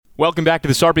Welcome back to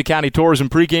the Sarpy County Tourism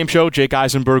pregame show. Jake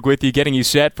Eisenberg with you, getting you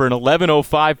set for an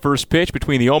 11:05 first pitch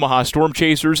between the Omaha Storm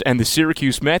Chasers and the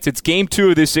Syracuse Mets. It's Game 2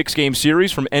 of this 6-game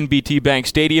series from NBT Bank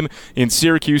Stadium in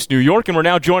Syracuse, New York, and we're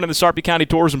now joined on the Sarpy County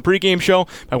Tourism pregame show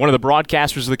by one of the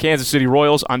broadcasters of the Kansas City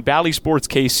Royals on Bally Sports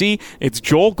KC. It's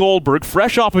Joel Goldberg,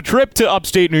 fresh off a trip to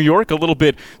upstate New York, a little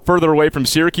bit further away from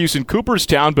Syracuse and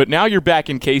Cooperstown, but now you're back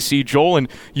in KC, Joel, and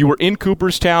you were in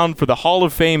Cooperstown for the Hall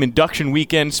of Fame induction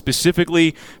weekend,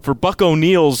 specifically for Buck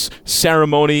O'Neill's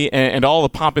ceremony and all the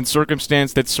pomp and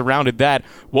circumstance that surrounded that.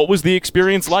 What was the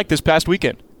experience like this past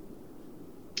weekend?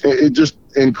 It just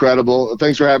incredible.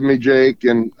 Thanks for having me, Jake.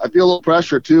 And I feel a little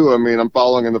pressure, too. I mean, I'm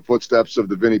following in the footsteps of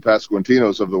the Vinny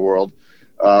Pasquantinos of the world,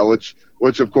 which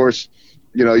of course,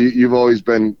 you know, you've always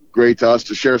been great to us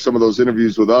to share some of those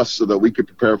interviews with us so that we could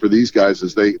prepare for these guys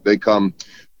as they come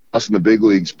us in the big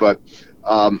leagues. But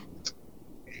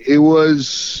it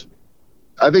was,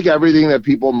 I think, everything that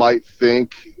people might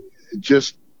think,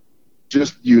 just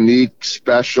unique,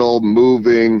 special,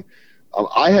 moving.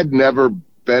 I had never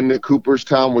been to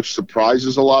Cooperstown, which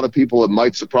surprises a lot of people. It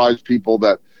might surprise people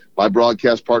that my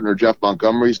broadcast partner, Jeff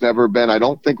Montgomery's never been. I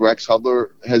don't think Rex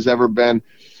Hudler has ever been.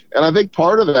 And I think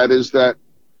part of that is that,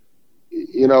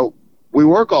 you know, we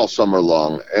work all summer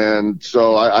long. And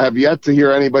so I have yet to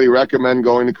hear anybody recommend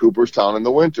going to Cooperstown in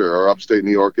the winter or upstate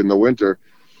New York in the winter.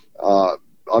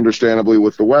 Understandably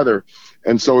with the weather.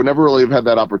 And so we never really have had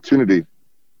that opportunity.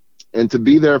 And to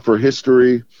be there for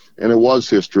history, and it was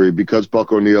history because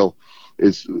Buck O'Neill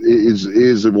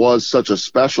was such a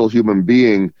special human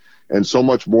being and so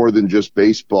much more than just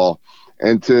baseball.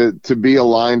 And to be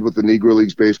aligned with the Negro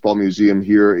Leagues Baseball Museum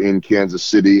here in Kansas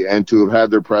City and to have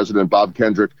had their president, Bob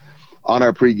Kendrick, on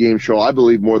our pregame show, I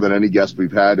believe more than any guest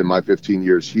we've had in my 15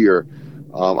 years here.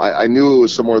 I knew it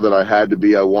was somewhere that I had to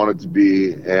be, I wanted to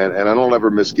be, and I don't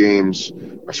ever miss games.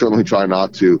 I certainly try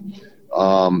not to.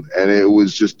 And it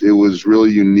was really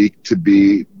unique to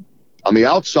be on the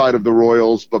outside of the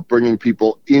Royals, but bringing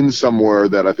people in somewhere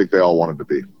that I think they all wanted to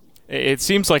be. It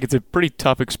seems like it's a pretty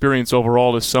tough experience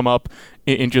overall to sum up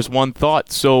in just one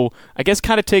thought. So I guess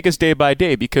kind of take us day by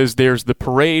day, because there's the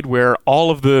parade where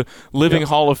all of the living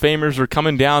Hall of Famers are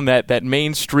coming down that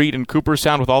main street in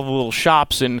Cooperstown with all the little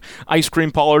shops and ice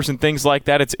cream parlors and things like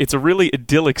that. It's a really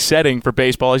idyllic setting for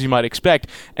baseball, as you might expect.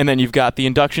 And then you've got the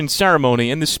induction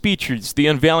ceremony and the speeches, the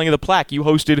unveiling of the plaque. You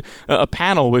hosted a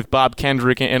panel with Bob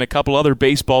Kendrick and a couple other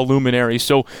baseball luminaries.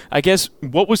 So I guess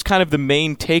what was kind of the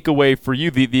main takeaway for you,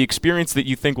 the experience that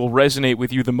you think will resonate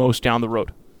with you the most down the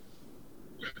road?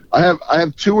 I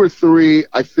have two or three,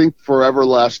 I think, forever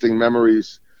lasting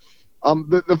memories.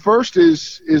 The first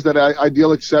is that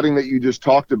idyllic setting that you just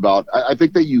talked about. I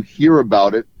think that you hear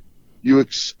about it, you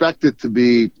expect it to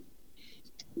be,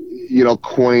 you know,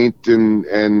 quaint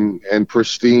and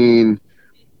pristine.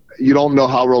 You don't know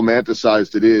how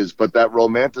romanticized it is, but that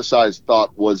romanticized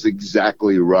thought was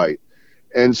exactly right.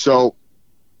 And so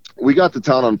we got to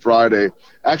town on Friday,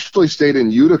 actually stayed in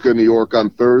Utica, New York on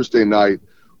Thursday night,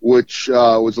 which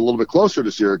was a little bit closer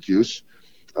to Syracuse,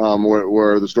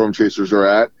 where the Storm Chasers are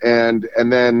at. And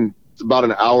then it's about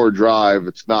an hour drive.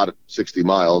 It's not 60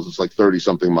 miles. It's like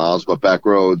 30-something miles, but back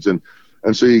roads. And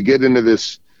so you get into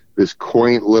this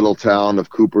quaint little town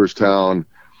of Cooperstown.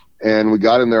 And we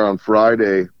got in there on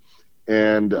Friday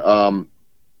and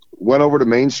went over to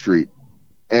Main Street.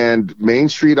 And Main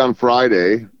Street on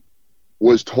Friday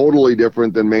was totally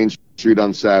different than Main Street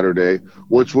on Saturday,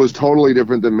 which was totally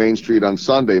different than Main Street on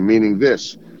Sunday, meaning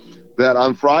this, that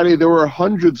on Friday there were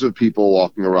hundreds of people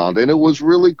walking around, and it was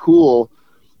really cool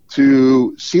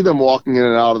to see them walking in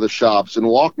and out of the shops and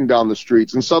walking down the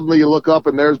streets, and suddenly you look up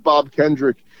and there's Bob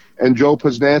Kendrick and Joe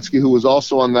Posnanski, who was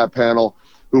also on that panel,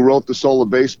 who wrote The Soul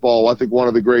of Baseball, I think one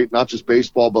of the great, not just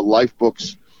baseball, but life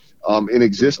books in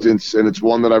existence, and it's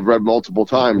one that I've read multiple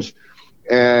times.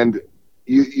 And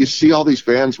you see all these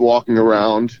fans walking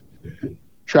around.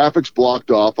 Traffic's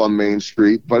blocked off on Main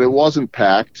Street, but it wasn't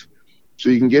packed, so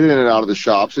you can get in and out of the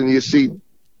shops. And you see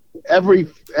every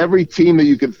team that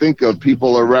you can think of,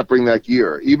 people are repping that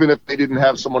gear, even if they didn't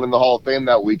have someone in the Hall of Fame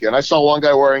that weekend. I saw one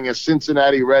guy wearing a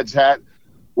Cincinnati Reds hat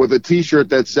with a T-shirt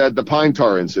that said the Pine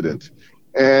Tar Incident.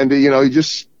 And, you know,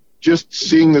 just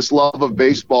seeing this love of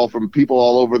baseball from people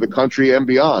all over the country and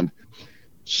beyond.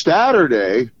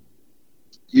 Saturday,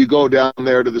 you go down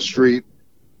there to the street,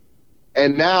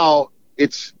 and now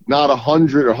it's not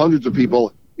 100 or hundreds of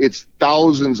people, it's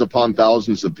thousands upon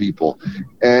thousands of people.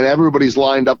 And everybody's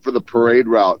lined up for the parade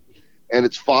route, and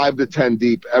it's 5 to 10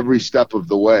 deep every step of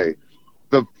the way.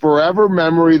 The forever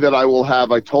memory that I will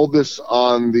have, I told this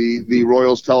on the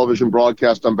Royals television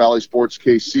broadcast on Bally Sports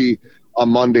KC on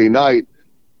Monday night,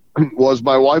 was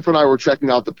my wife and I were checking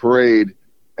out the parade,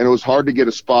 and it was hard to get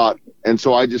a spot. And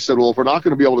so I just said, well, if we're not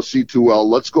going to be able to see too well,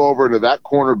 let's go over into that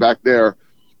corner back there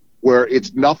where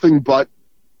it's nothing but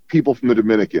people from the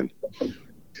Dominican,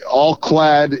 all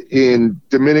clad in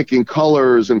Dominican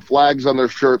colors and flags on their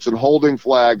shirts and holding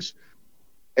flags.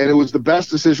 And it was the best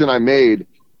decision I made.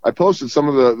 I posted some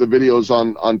of the videos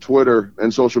on Twitter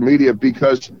and social media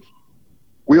because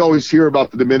we always hear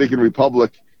about the Dominican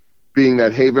Republic being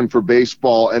that haven for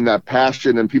baseball and that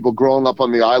passion and people growing up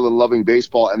on the island loving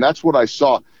baseball. And that's what I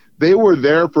saw. They were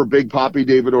there for Big Papi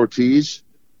David Ortiz,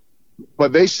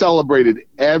 but they celebrated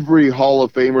every Hall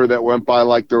of Famer that went by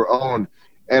like their own.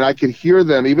 And I could hear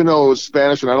them, even though it was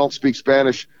Spanish and I don't speak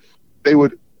Spanish, they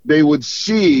would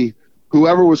see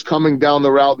whoever was coming down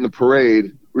the route in the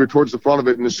parade. We were towards the front of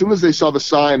it. And as soon as they saw the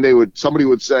sign, somebody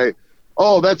would say,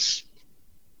 oh, that's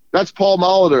Paul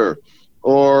Molitor,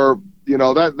 or,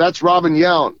 that's Robin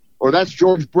Yount, or that's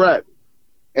George Brett.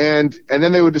 And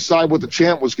then they would decide what the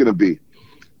chant was going to be.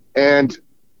 And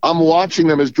I'm watching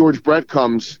them as George Brett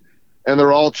comes, and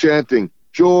they're all chanting,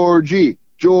 Georgie,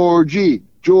 Georgie,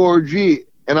 Georgie.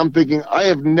 And I'm thinking, I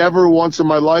have never once in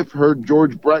my life heard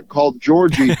George Brett called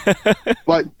Georgie.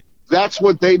 But that's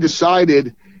what they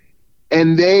decided.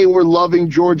 And they were loving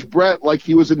George Brett like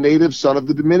he was a native son of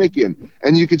the Dominican.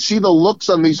 And you could see the looks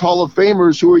on these Hall of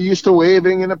Famers who are used to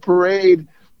waving in a parade,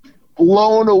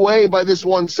 blown away by this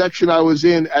one section I was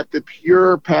in at the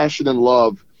pure passion and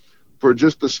love for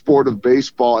just the sport of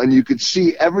baseball. And you could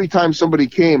see every time somebody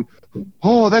came,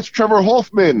 oh, that's Trevor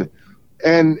Hoffman.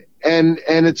 And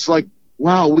it's like,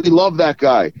 wow, we love that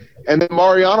guy. And then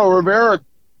Mariano Rivera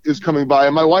is coming by,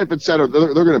 and my wife had said, they're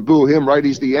going to boo him, right?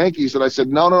 He's the Yankees. And I said,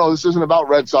 no, this isn't about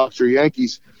Red Sox or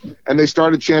Yankees. And they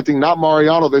started chanting, not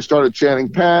Mariano, they started chanting,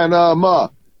 Panama,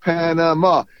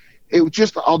 Panama. It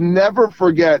just, I'll never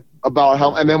forget about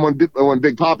how, and then when Big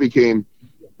Papi came,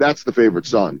 that's the favorite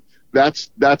son. That's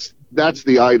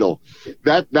the idol.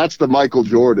 That's the Michael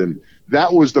Jordan.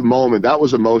 That was the moment. That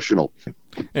was emotional.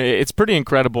 It's pretty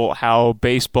incredible how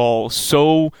baseball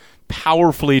so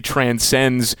powerfully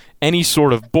transcends any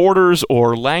sort of borders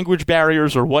or language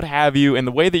barriers or what have you, and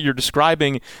the way that you're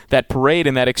describing that parade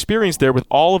and that experience there with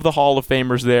all of the Hall of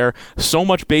Famers there, so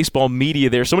much baseball media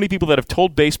there, so many people that have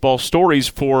told baseball stories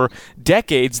for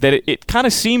decades that it kind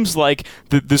of seems like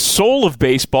the soul of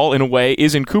baseball, in a way,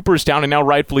 is in Cooperstown, and now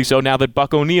rightfully so, now that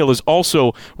Buck O'Neil is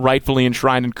also rightfully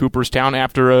enshrined in Cooperstown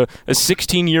after a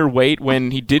 16-year wait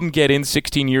when he didn't get in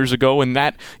 16 years ago, and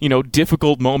that,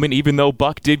 difficult moment, even though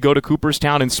Buck did go to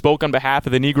Cooperstown and spoke on behalf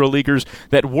of the Negro Leaguers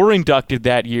that were inducted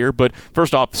that year. But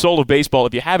first off, Soul of Baseball,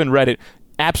 if you haven't read it,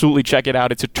 absolutely check it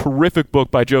out. It's a terrific book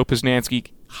by Joe Posnanski.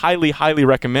 Highly, highly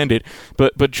recommend it.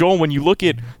 But Joel, when you look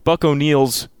at Buck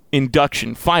O'Neil's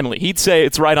induction, finally, he'd say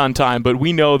it's right on time, but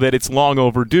we know that it's long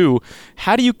overdue.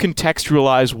 How do you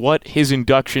contextualize what his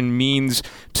induction means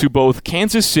to both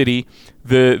Kansas City,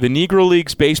 the Negro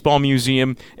Leagues Baseball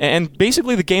Museum, and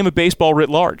basically the game of baseball writ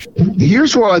large?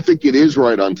 Here's where I think it is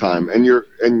right on time,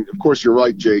 and of course you're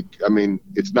right, Jake. I mean,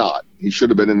 it's not. He should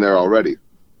have been in there already.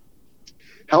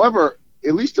 However,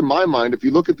 at least in my mind, if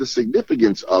you look at the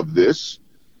significance of this,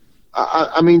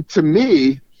 I mean, to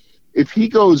me, if he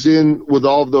goes in with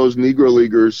all of those Negro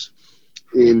Leaguers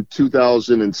in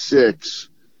 2006,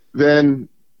 then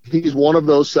he's one of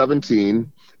those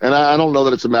 17. And I don't know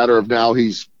that it's a matter of now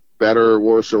he's better or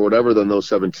worse or whatever than those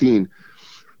 17.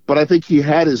 But I think he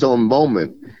had his own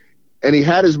moment. And he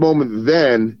had his moment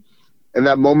then, and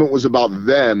that moment was about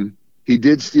them. He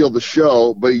did steal the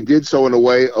show, but he did so in a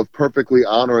way of perfectly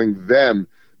honoring them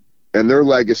and their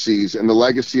legacies and the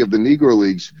legacy of the Negro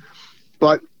Leagues.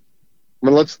 But I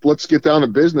mean, let's get down to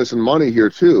business and money here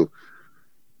too.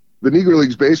 The Negro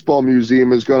Leagues Baseball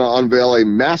Museum is going to unveil a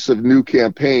massive new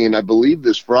campaign, I believe,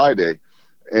 this Friday.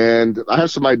 And I have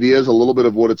some ideas, a little bit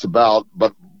of what it's about,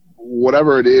 but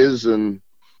whatever it is, and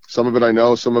some of it I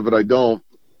know, some of it I don't,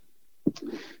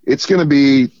 it's going to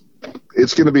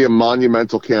be a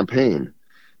monumental campaign.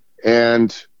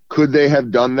 And could they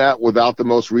have done that without the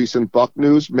most recent Buck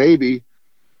news? Maybe.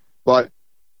 But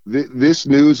this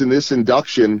news and this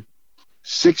induction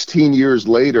 16 years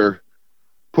later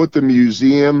put the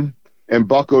museum and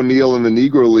Buck O'Neil and the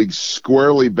Negro Leagues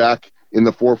squarely back in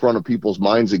the forefront of people's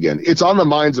minds again. It's on the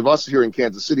minds of us here in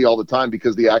Kansas City all the time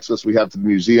because the access we have to the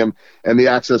museum and the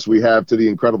access we have to the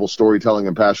incredible storytelling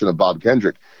and passion of Bob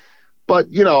Kendrick. But,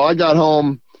 I got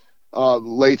home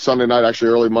late Sunday night, actually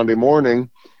early Monday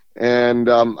morning, and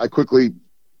I quickly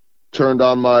turned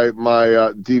on my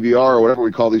DVR or whatever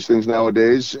we call these things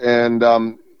nowadays and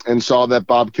saw that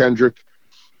Bob Kendrick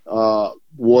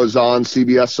was on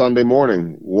CBS Sunday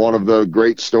Morning, one of the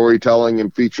great storytelling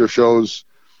and feature shows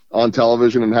on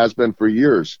television and has been for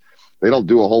years. They don't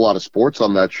do a whole lot of sports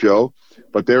on that show,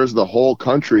 but there's the whole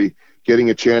country getting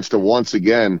a chance to once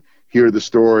again hear the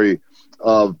story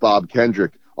of Bob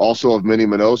Kendrick, also of Minnie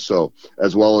Minoso,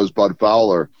 as well as Bud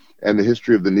Fowler, and the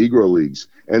history of the Negro Leagues.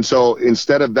 And so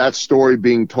instead of that story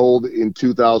being told in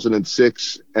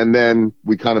 2006 and then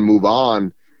we kind of move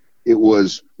on, it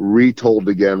was retold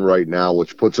again right now,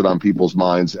 which puts it on people's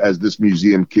minds as this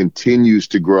museum continues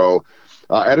to grow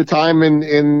at a time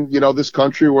in this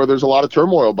country where there's a lot of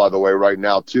turmoil, by the way, right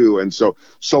now too. And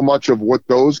so much of what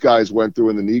those guys went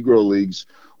through in the Negro Leagues,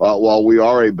 while we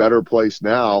are a better place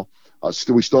now,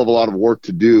 we still have a lot of work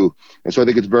to do. And so I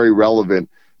think it's very relevant.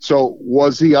 So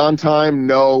was he on time?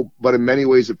 No, but in many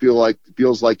ways it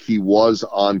feels like he was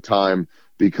on time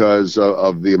because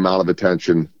of the amount of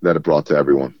attention that it brought to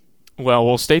everyone. Well,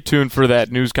 we'll stay tuned for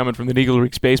that news coming from the Negro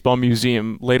Leagues Baseball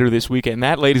Museum later this weekend.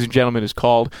 That, ladies and gentlemen, is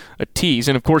called a tease.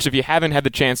 And, of course, if you haven't had the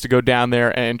chance to go down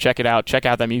there and check out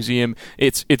that museum,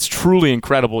 it's truly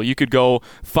incredible. You could go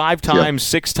 5 times,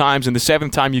 6 times, and the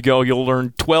 7th time you go, you'll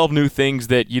learn 12 new things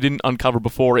that you didn't uncover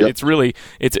before. Yep.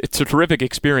 It's a terrific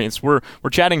experience. We're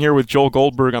chatting here with Joel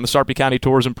Goldberg on the Sarpy County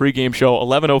Tourism pregame show,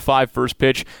 11:05 first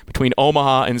pitch between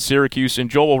Omaha and Syracuse. And,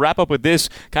 Joel, we'll wrap up with this,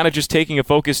 kind of just taking a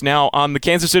focus now on the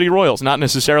Kansas City Royals. Not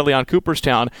necessarily on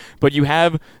Cooperstown, but you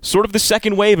have sort of the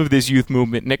second wave of this youth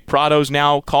movement. Nick Prado's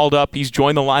now called up. He's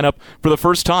joined the lineup for the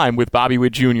first time with Bobby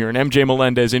Witt Jr. and MJ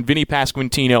Melendez and Vinny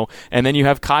Pasquantino, and then you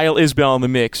have Kyle Isbell in the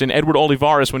mix and Edward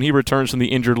Olivares when he returns from the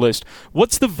injured list.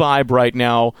 What's the vibe right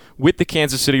now with the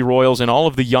Kansas City Royals and all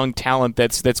of the young talent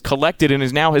that's collected and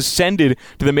is now ascended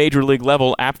to the major league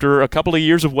level after a couple of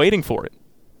years of waiting for it?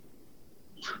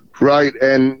 Right,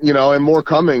 and more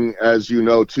coming, as you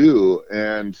know, too.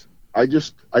 And I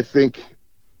think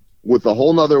with a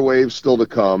whole nother wave still to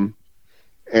come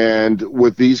and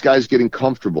with these guys getting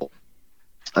comfortable,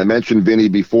 I mentioned Vinny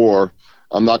before.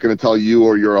 I'm not going to tell you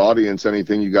or your audience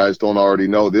anything you guys don't already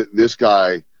know. This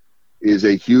guy is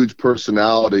a huge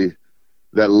personality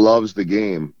that loves the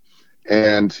game.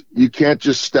 And you can't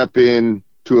just step in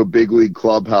to a big league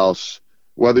clubhouse,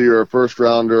 whether you're a first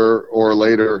rounder or a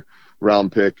later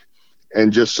round pick,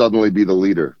 and just suddenly be the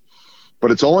leader.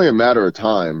 But it's only a matter of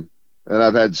time. And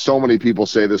I've had so many people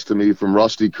say this to me, from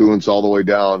Rusty Kuntz all the way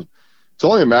down. It's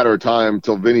only a matter of time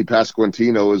until Vinny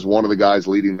Pasquantino is one of the guys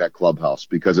leading that clubhouse,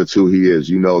 because it's who he is.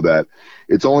 You know that.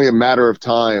 It's only a matter of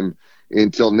time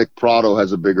until Nick Prado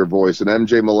has a bigger voice, and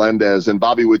MJ Melendez and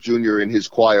Bobby Witt Jr. in his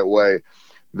quiet way,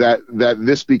 that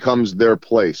this becomes their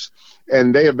place.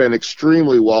 And they have been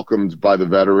extremely welcomed by the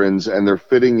veterans, and they're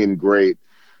fitting in great.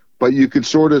 But you could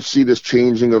sort of see this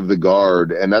changing of the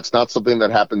guard, and that's not something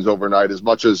that happens overnight, as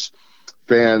much as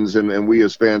fans and we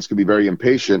as fans can be very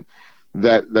impatient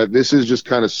that this is just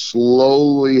kind of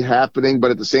slowly happening.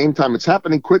 But at the same time, it's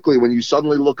happening quickly when you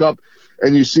suddenly look up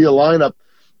and you see a lineup.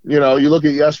 You look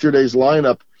at yesterday's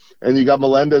lineup and you got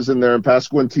Melendez in there and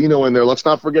Pasquantino in there. Let's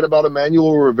not forget about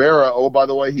Emmanuel Rivera. Oh, by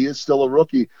the way, he is still a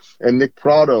rookie. And Nick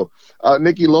Prado.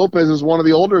 Nicky Lopez is one of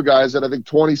the older guys at, I think,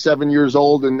 27 years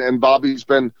old, and Bobby's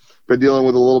been dealing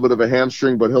with a little bit of a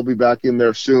hamstring, but he'll be back in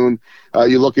there soon.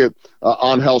 You look at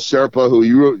Angel Serpa,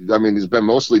 he's been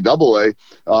mostly Double-A,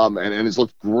 and has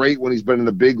looked great when he's been in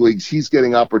the big leagues. He's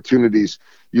getting opportunities.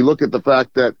 You look at the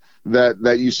fact that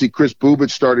you see Chris Bubic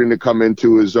starting to come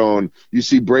into his own. You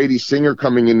see Brady Singer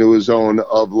coming into his own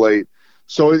of late.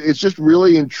 So it's just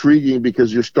really intriguing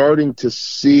because you're starting to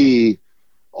see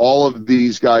all of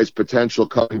these guys' potential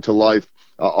coming to life,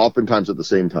 oftentimes at the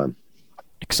same time.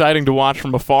 Exciting to watch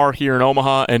from afar here in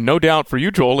Omaha, and no doubt for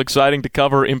you, Joel, exciting to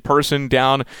cover in person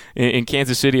down in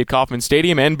Kansas City at Kauffman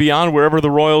Stadium and beyond, wherever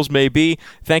the Royals may be.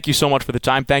 Thank you so much for the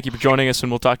time. Thank you for joining us,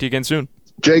 and we'll talk to you again soon.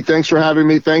 Jake, thanks for having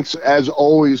me. Thanks, as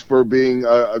always, for being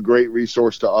a great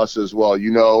resource to us as well.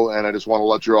 And I just want to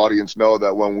let your audience know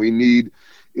that when we need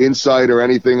insight or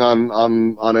anything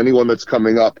on anyone that's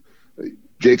coming up,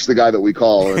 Jake's the guy that we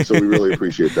call, and so we really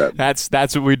appreciate that.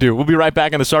 That's what we do. We'll be right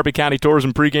back on the Sarpy County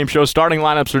Tourism pregame show. Starting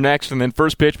lineups are next, and then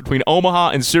first pitch between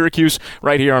Omaha and Syracuse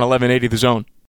right here on 1180 The Zone.